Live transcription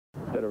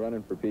instead of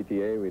running for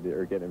PTA,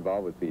 or getting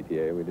involved with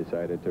PTA, we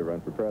decided to run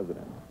for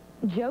president.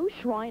 Joe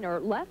Schriner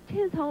left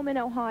his home in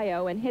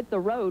Ohio and hit the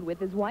road with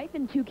his wife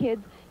and 2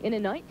 kids in a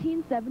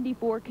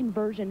 1974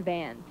 conversion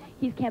van.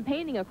 He's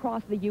campaigning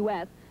across the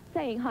U.S.,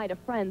 saying hi to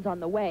friends on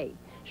the way.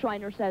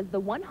 Schriner says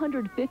the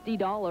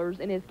 $150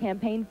 in his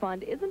campaign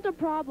fund isn't a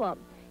problem.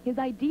 His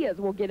ideas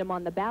will get him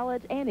on the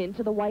ballot and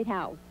into the White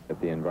House.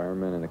 The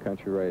environment in the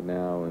country right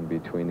now, and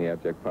between the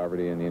abject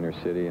poverty in the inner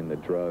city and the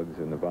drugs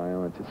and the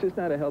violence, it's just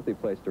not a healthy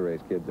place to raise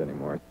kids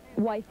anymore.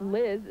 Wife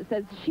Liz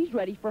says she's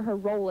ready for her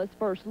role as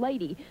First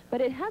Lady,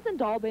 but it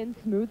hasn't all been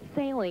smooth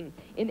sailing.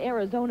 In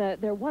Arizona,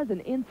 there was an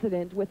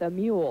incident with a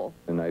mule.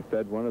 And I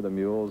fed one of the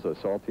mules a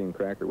saltine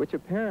cracker, which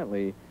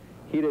apparently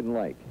he didn't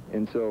like.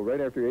 And so right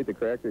after he ate the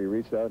cracker, he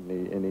reached out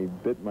and he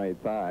bit my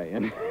thigh.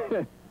 And,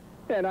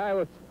 and I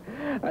was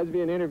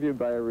being interviewed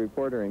by a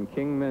reporter in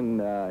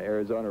Kingman,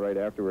 Arizona right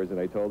afterwards, and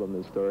I told him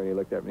this story, and he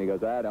looked at me and he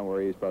goes, "Ah, don't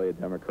worry, he's probably a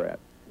Democrat."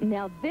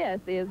 Now this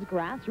is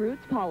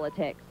grassroots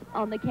politics.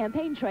 On the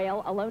campaign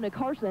trail, Alona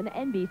Carson,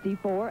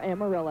 NBC4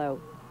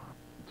 Amarillo.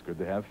 It's good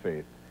to have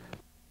faith.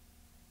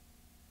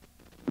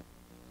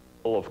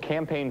 Of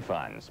campaign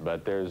funds,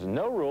 but there's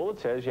no rule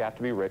that says you have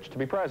to be rich to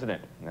be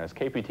president. As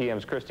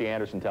KPTM's Christy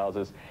Anderson tells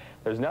us,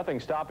 there's nothing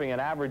stopping an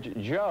average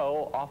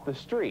Joe off the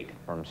street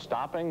from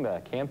stopping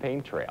the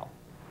campaign trail.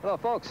 Hello,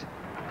 folks.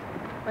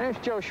 My name's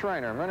Joe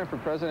Schriner. I'm running for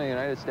president of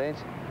the United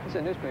States. It's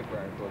a newspaper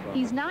article about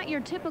He's not your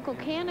typical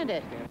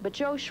candidate, but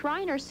Joe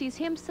Schriner sees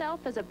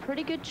himself as a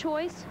pretty good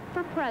choice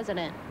for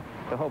president.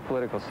 The whole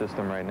political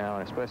system right now,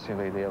 and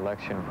especially the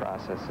election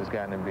process, has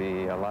gotten to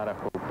be a lot of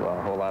hoopla,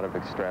 a whole lot of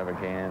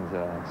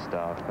extravaganza and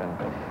stuff,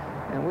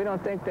 and we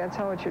don't think that's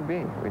how it should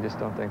be. We just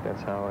don't think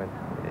that's how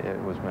it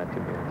was meant to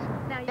be.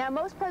 So. Now,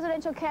 most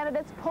presidential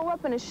candidates pull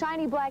up in a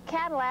shiny black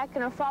Cadillac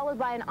and are followed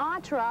by an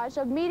entourage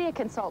of media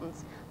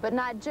consultants. But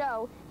not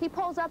Joe. He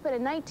pulls up in a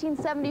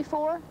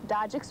 1974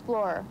 Dodge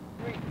Explorer.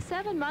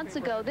 7 months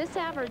ago, this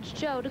average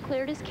Joe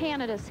declared his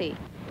candidacy,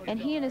 and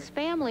he and his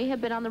family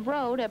have been on the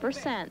road ever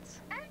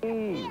since.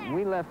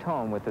 We left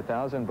home with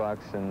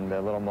 $1,000 and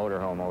a little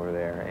motorhome over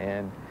there,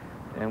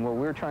 and what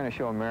we're trying to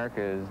show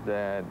America is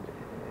that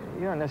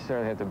you don't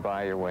necessarily have to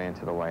buy your way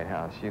into the White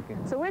House. You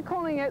can. So we're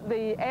calling it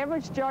the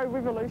Average Joe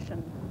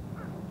Revolution.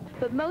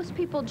 But most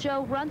people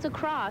Joe runs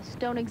across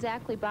don't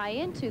exactly buy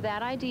into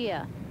that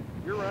idea.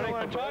 You're running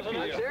for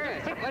president. I'm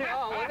serious.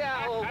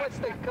 Well, what's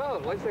the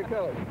code? What's the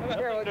code?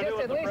 Here, well, just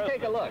at least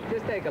take a look.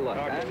 Just take a look.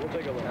 Okay, huh? we'll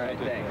take a look. All right,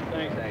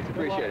 thanks.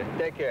 Appreciate it.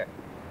 Take care.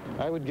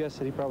 I would guess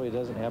that he probably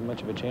doesn't have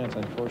much of a chance,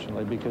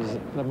 unfortunately, because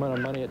the amount of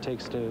money it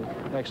takes to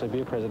actually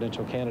be a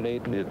presidential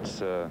candidate. He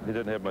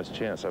doesn't have much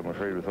chance, I'm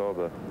afraid, with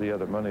all the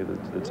other money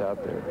that's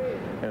out there.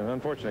 And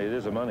unfortunately, it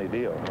is a money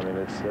deal. I mean,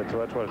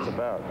 that's what it's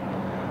about.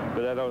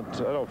 But I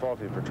don't fault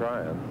him for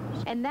trying.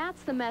 And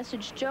that's the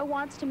message Joe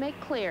wants to make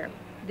clear.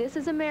 This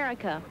is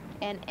America,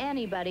 and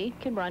anybody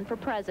can run for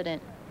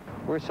president.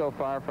 We're so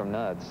far from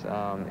nuts.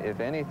 If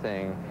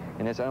anything,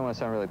 and I don't want to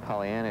sound really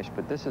Pollyannish,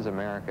 but this is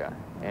America.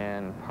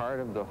 And part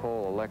of the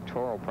whole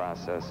electoral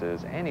process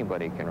is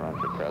anybody can run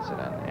for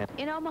president.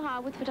 In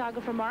Omaha with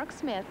photographer Mark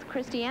Smith,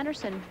 Christy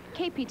Anderson,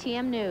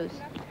 KPTM News.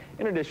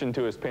 In addition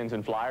to his pins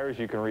and flyers,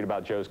 you can read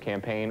about Joe's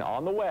campaign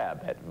on the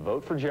web at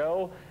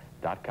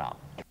voteforjoe.com.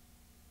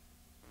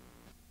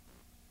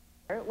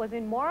 Was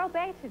in Morro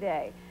Bay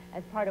today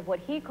as part of what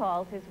he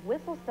calls his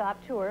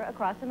whistle-stop tour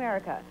across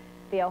America.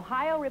 The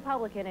Ohio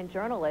Republican and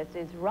journalist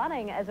is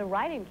running as a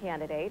write-in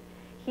candidate.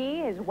 He,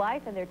 his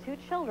wife, and their 2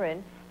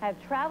 children have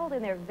traveled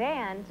in their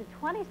van to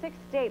 26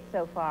 states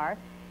so far.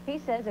 He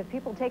says if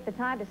people take the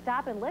time to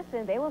stop and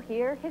listen, they will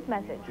hear his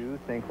message. I do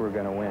think we're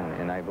going to win,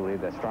 and I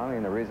believe that strongly,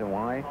 and the reason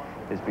why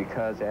is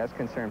because, as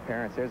concerned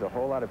parents, there's a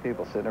whole lot of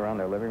people sitting around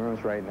their living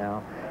rooms right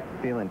now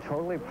feeling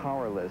totally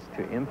powerless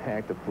to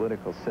impact the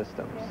political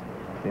systems,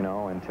 you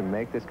know, and to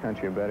make this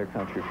country a better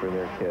country for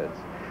their kids.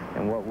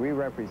 And what we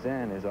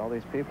represent is all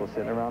these people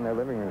sitting around their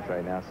living rooms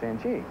right now saying,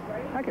 gee,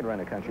 I could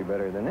run a country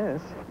better than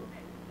this.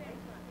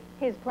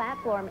 His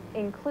platform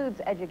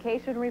includes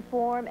education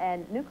reform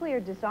and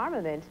nuclear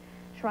disarmament.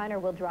 Schriner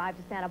will drive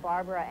to Santa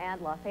Barbara and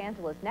Los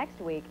Angeles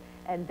next week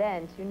and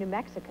then to New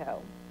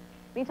Mexico.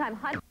 Meantime,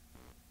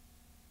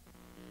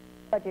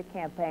 budget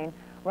campaign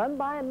run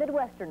by a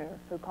Midwesterner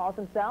who calls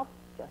himself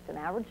just an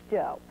average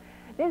Joe.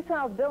 News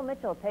 12's Bill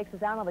Mitchell takes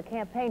us out on the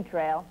campaign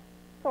trail,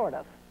 sort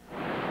of.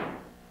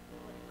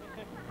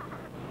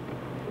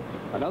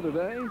 Another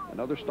day,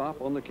 another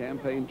stop on the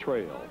campaign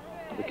trail.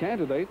 The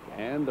candidate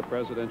and the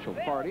presidential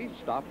party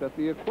stopped at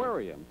the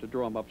aquarium to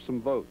drum up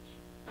some votes.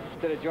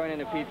 Instead of joining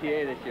the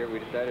PTA this year, we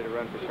decided to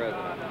run for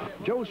president.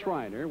 Joe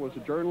Schriner was a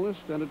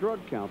journalist and a drug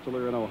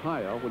counselor in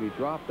Ohio when he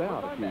dropped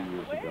out a few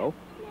years ago.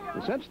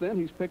 And since then,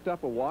 he's picked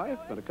up a wife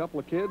and a couple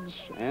of kids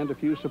and a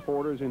few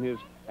supporters in his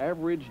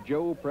Average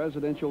Joe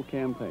presidential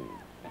campaign.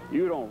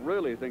 You don't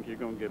really think you're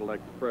going to get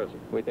elected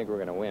president? We think we're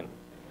going to win.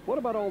 What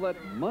about all that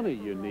money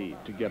you need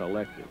to get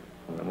elected?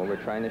 And what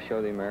we're trying to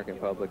show the American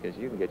public is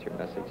you can get your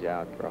message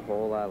out for a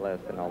whole lot less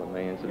than all the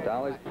millions of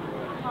dollars.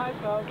 Hi,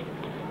 folks.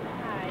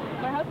 Hi.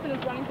 My husband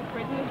is running for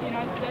president of the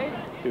United States.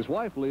 His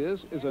wife,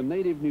 Liz, is a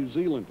native New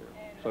Zealander.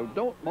 So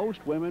don't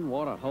most women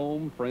want a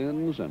home,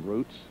 friends, and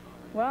roots?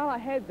 Well, I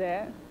had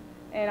that,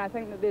 and I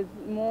think that there's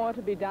more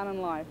to be done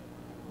in life,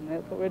 and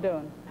that's what we're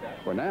doing.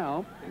 For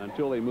now, and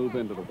until they move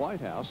into the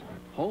White House,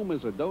 home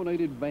is a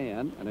donated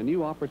van and a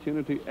new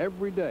opportunity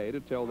every day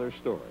to tell their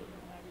story.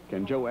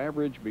 Can Joe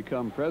Average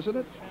become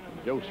president?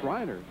 Joe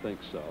Schriner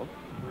thinks so.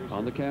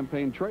 On the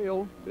campaign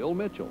trail, Bill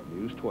Mitchell,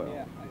 News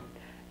 12.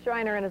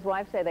 Schriner and his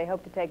wife say they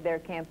hope to take their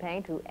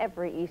campaign to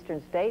every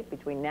eastern state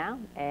between now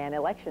and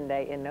Election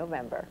Day in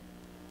November.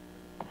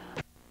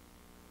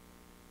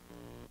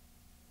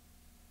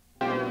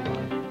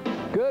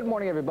 Good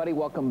morning, everybody.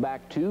 Welcome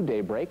back to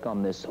Daybreak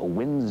on this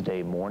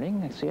Wednesday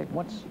morning. See,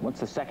 once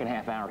the second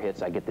half hour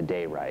hits, I get the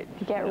day right.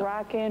 Get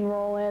rockin',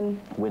 rollin'.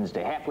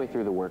 Wednesday, halfway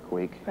through the work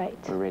week. Right.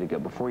 We're ready to go.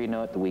 Before you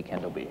know it, the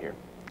weekend will be here.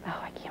 Oh,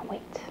 I can't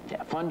wait.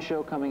 Yeah, fun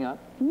show coming up.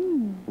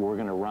 We're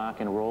going to rock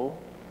and roll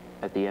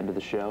at the end of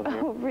the show here.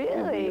 Oh,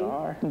 really? Here we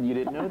are. You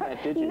didn't know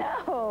that, did you?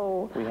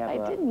 No, we have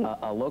I didn't.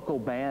 A local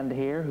band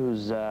here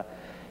who's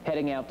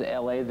heading out to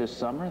L.A. this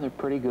summer. They're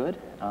pretty good.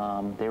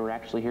 They were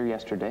actually here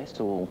yesterday,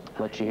 so we'll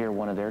let you hear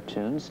one of their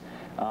tunes.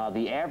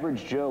 The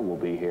Average Joe will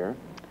be here.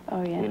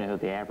 Oh, yeah. You know who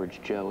the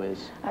Average Joe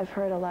is? I've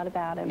heard a lot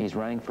about him. He's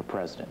running for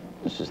president.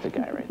 This is the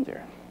guy right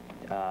there.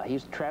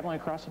 He's traveling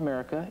across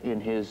America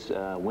in his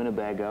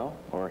Winnebago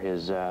or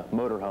his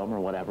motorhome or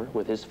whatever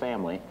with his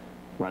family,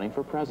 running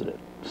for president.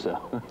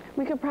 So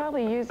we could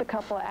probably use a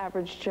couple of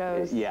Average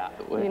Joes. Yeah,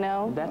 you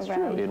know, that's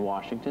around. true in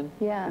Washington.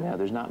 Yeah. Yeah,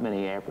 there's not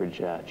many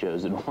Average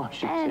Joes in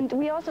Washington. And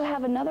we also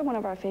have another one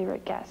of our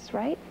favorite guests,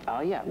 right?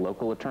 Oh yeah,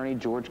 local attorney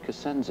George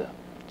Cosenza.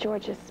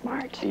 George is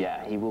smart.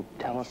 Yeah, he will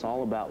tell us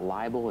all about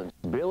libel and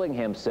billing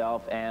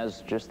himself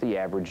as just the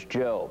Average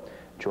Joe.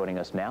 Joining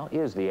us now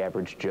is the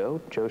Average Joe,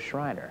 Joe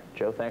Schriner.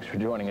 Joe, thanks for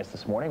joining us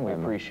this morning. We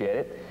appreciate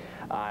it.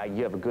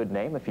 You have a good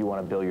name if you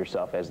want to bill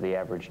yourself as the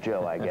Average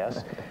Joe, I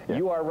guess. Yeah.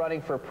 You are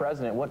running for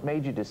president. What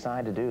made you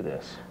decide to do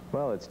this?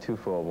 Well, it's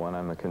twofold. One,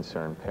 I'm a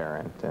concerned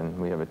parent, and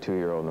we have a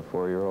 2-year-old and a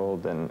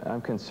 4-year-old, and I'm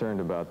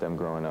concerned about them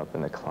growing up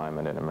in the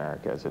climate in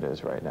America as it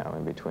is right now,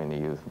 in between the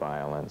youth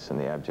violence and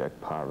the abject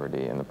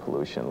poverty and the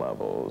pollution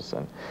levels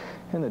and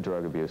the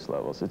drug abuse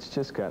levels. It's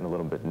just gotten a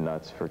little bit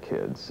nuts for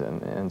kids,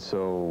 and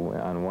so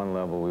on one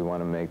level we want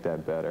to make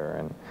that better.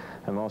 And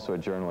I'm also a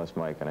journalist,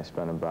 Mike, and I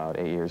spent about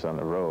 8 years on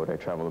the road. I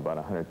traveled about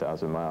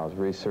 100,000 miles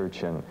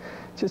researching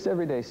just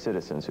everyday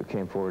citizens who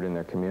came forward in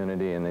their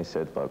community, and they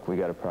said, look, we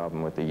got a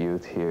problem with the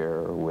youth here,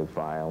 or with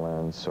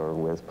violence, or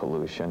with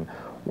pollution.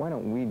 Why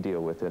don't we deal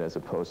with it as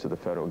opposed to the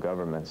federal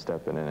government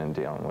stepping in and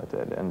dealing with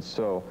it? And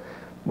so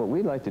what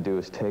we'd like to do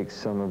is take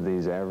some of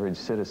these average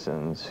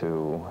citizens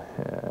who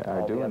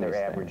are doing these things.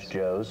 Average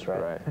Joes, right?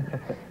 Right.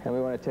 And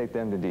we want to take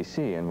them to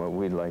D.C., and what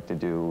we'd like to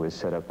do is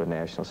set up a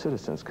National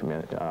Citizens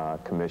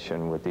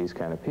Commission with these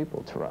kind of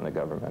people to run the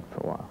government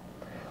for a while.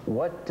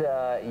 What,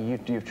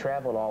 you've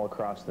traveled all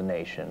across the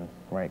nation,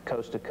 right,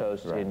 coast to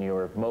coast in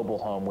your mobile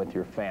home with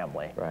your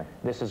family. Right.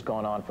 This has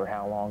gone on for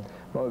how long?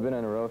 Well, we've been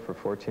on the road for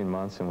 14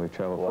 months, and we've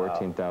traveled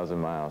 14,000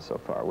 miles so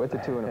far, with a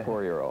 2- and a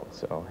 4-year-old.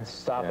 So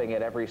stopping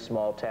at every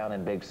small town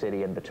and big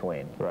city in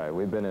between. Right.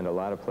 We've been in a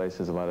lot of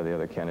places a lot of the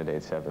other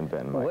candidates haven't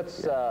been. Mike.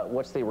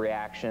 What's the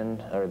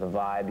reaction or the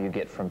vibe you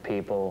get from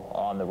people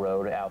on the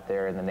road out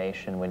there in the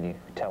nation when you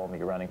tell them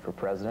you're running for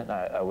president?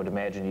 I would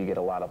imagine you get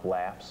a lot of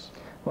laughs.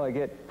 Well, I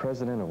get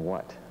president of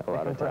what a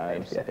lot of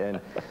times,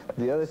 and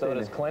the other thing. So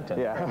does Clinton.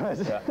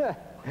 Yeah.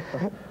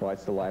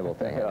 Watch the libel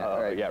thing.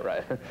 Right. Yeah,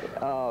 right.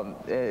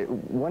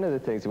 One of the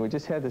things, and we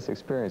just had this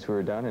experience. We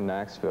were down in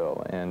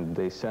Knoxville, and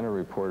they sent a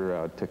reporter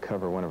out to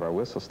cover one of our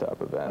whistle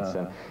stop events,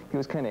 and he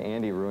was kind of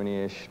Andy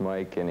Rooney-ish,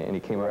 Mike, and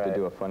he came up to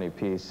do a funny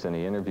piece, and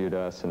he interviewed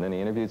us, and then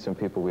he interviewed some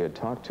people we had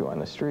talked to on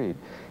the street,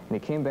 and he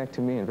came back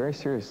to me, and very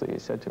seriously, he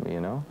said to me, you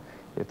know,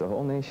 if the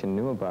whole nation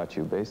knew about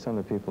you based on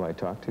the people I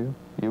talked to,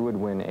 you would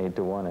win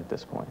 8-1 at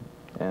this point.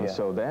 And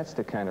so that's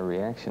the kind of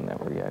reaction that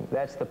we're getting.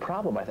 That's the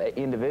problem. I think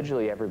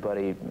individually,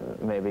 everybody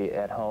maybe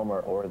at home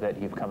or that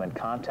you've come in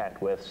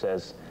contact with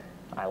says,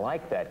 I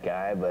like that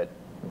guy, but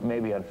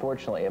maybe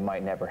unfortunately it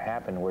might never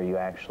happen where you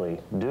actually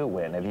do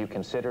win. Have you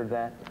considered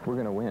that? We're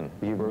going to win.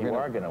 You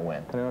are going to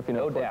win. I don't know if you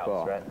know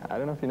football. Doubts, right? I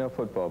don't know if you know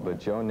football, but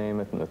Joe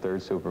Namath in the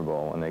 3rd Super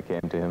Bowl, when they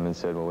came to him and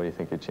said, well, what do you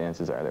think your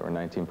chances are? They were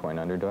 19-point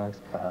underdogs.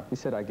 He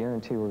said, I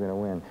guarantee we're going to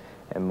win.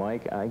 And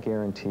Mike, I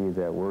guarantee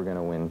that we're going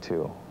to win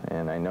too.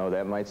 And I know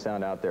that might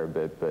sound out there a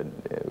bit, but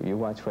you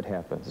watch what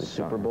happens.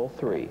 Super Bowl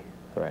III.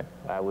 Right.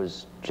 I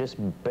was just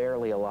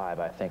barely alive,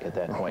 I think, at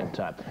that point in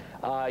time.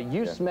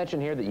 You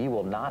mentioned here that you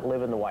will not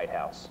live in the White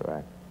House.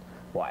 Right.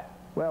 Why?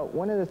 Well,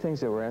 one of the things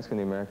that we're asking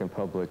the American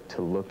public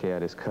to look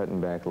at is cutting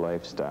back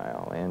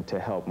lifestyle and to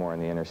help more in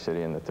the inner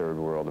city and the third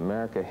world.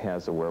 America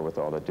has the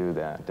wherewithal to do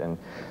that. And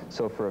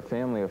so for a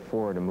family of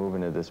 4 to move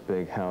into this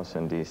big house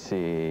in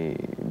D.C.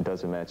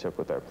 doesn't match up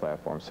with our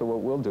platform. So what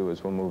we'll do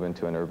is we'll move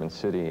into an urban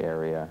city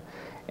area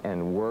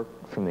and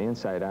work from the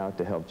inside out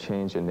to help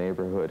change a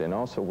neighborhood and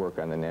also work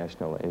on the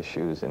national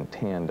issues in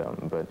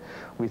tandem. But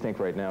we think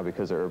right now,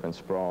 because of urban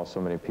sprawl, so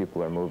many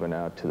people are moving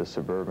out to the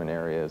suburban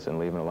areas and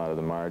leaving a lot of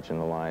the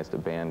marginalized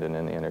abandoned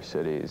in the inner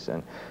cities.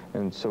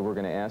 And so we're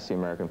going to ask the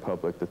American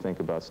public to think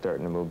about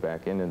starting to move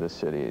back into the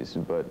cities,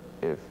 but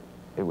if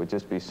it would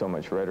just be so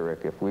much rhetoric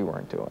if we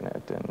weren't doing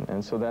it.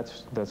 And so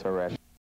that's our rationale.